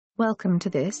Welcome to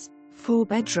this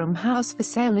 4-bedroom house for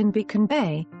sale in Beacon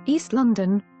Bay, East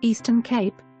London, Eastern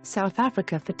Cape, South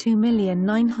Africa for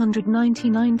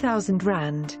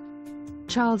R2,999,000.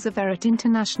 Charles Everitt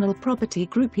International Property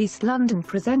Group East London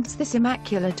presents this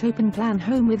immaculate open-plan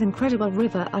home with incredible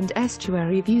river and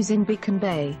estuary views in Beacon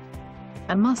Bay.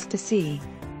 A must-to-see.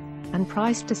 And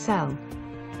priced to sell.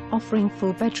 Offering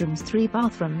 4 bedrooms, 3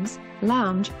 bathrooms,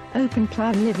 lounge,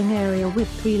 open-plan living area with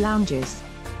 3 lounges,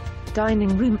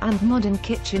 dining room and modern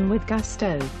kitchen with gas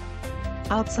stove.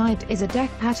 Outside is a deck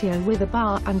patio with a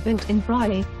bar and built-in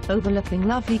braai, overlooking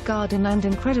lovely garden and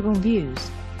incredible views.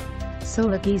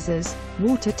 Solar geysers,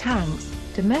 water tanks,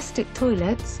 domestic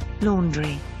toilets,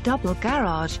 laundry, double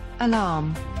garage,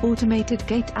 alarm, automated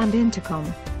gate and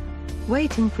intercom.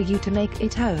 Waiting for you to make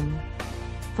it home.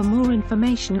 For more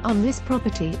information on this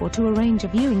property or to arrange a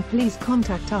viewing, please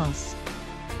contact us.